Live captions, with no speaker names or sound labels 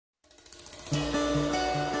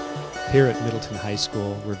Here at Middleton High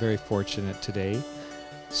School, we're very fortunate today.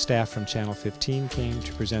 Staff from Channel 15 came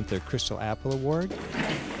to present their Crystal Apple Award.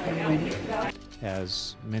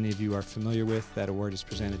 As many of you are familiar with, that award is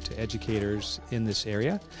presented to educators in this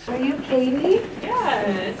area. Are you Katie?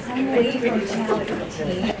 Yes. I'm Katie from Channel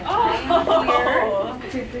 15. Oh. I'm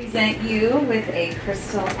here to present you with a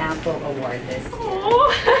Crystal Apple Award this year.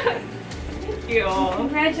 Oh. Thank you.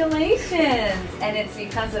 Congratulations! And it's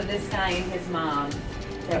because of this guy and his mom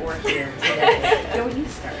that we're here today. Don't you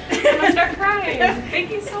start. I'm gonna start crying.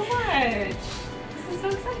 Thank you so much. This is so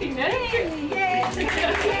exciting, Nick. Yay!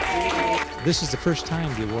 This is the first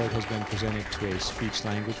time the award has been presented to a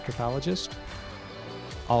speech-language pathologist.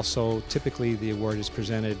 Also, typically the award is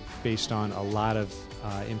presented based on a lot of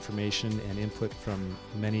information and input from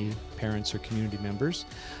many parents or community members.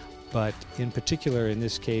 But in particular, in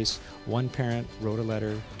this case, one parent wrote a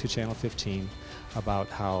letter to Channel 15 about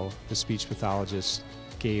how the speech pathologist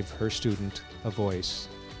gave her student a voice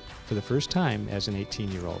for the first time as an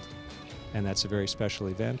 18-year-old. And that's a very special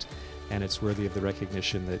event, and it's worthy of the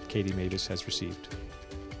recognition that Katie Meves has received.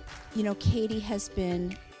 You know, Katie has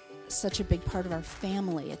been such a big part of our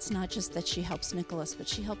family. It's not just that she helps Nicholas, but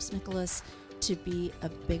she helps Nicholas to be a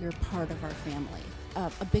bigger part of our family,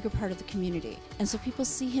 a bigger part of the community. And so people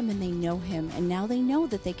see him and they know him, and now they know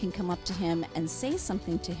that they can come up to him and say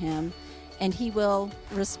something to him, and he will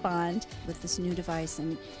respond with this new device,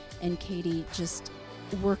 and Katie just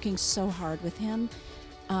working so hard with him.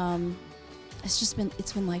 It's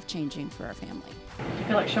been life-changing for our family. Do you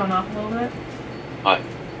feel like showing off a little bit? I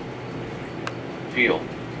feel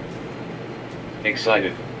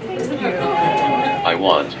excited. Thank you. I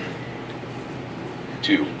want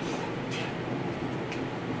to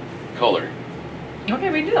color. Okay,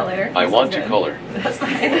 we can do that later. I That want sounds to good. color. That's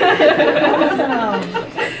fine.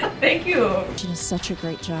 Thank you. She does such a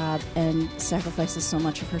great job and sacrifices so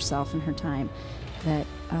much of herself and her time that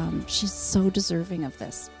she's so deserving of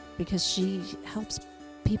this because she helps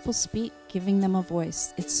people speak, giving them a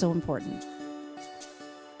voice. It's so important.